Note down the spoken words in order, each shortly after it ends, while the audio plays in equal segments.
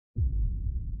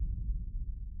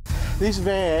This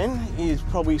van is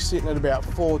probably sitting at about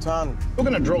 4 tonne. We're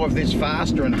going to drive this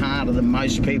faster and harder than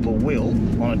most people will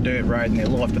on a dirt road in their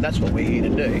life, but that's what we're here to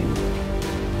do.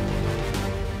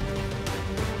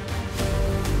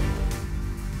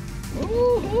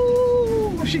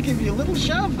 Ooh, I should give you a little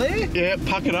shove there. Yeah,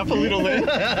 puck it up a little there.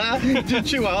 Just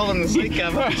chew a hole in the seat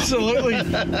cover. Absolutely.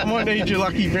 I might need your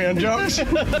lucky brown jocks.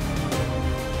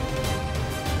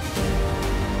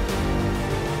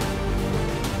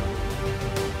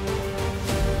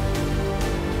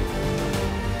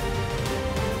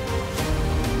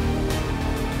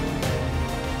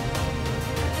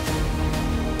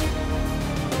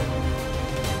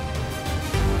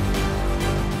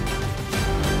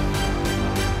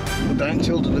 Don't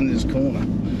tilt it in this corner.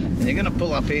 And you're going to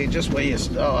pull up here just where you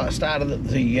started at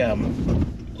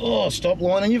the stop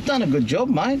line, and you've done a good job,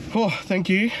 mate. Oh, thank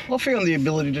you. I found the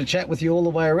ability to chat with you all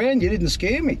the way around. You didn't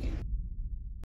scare me.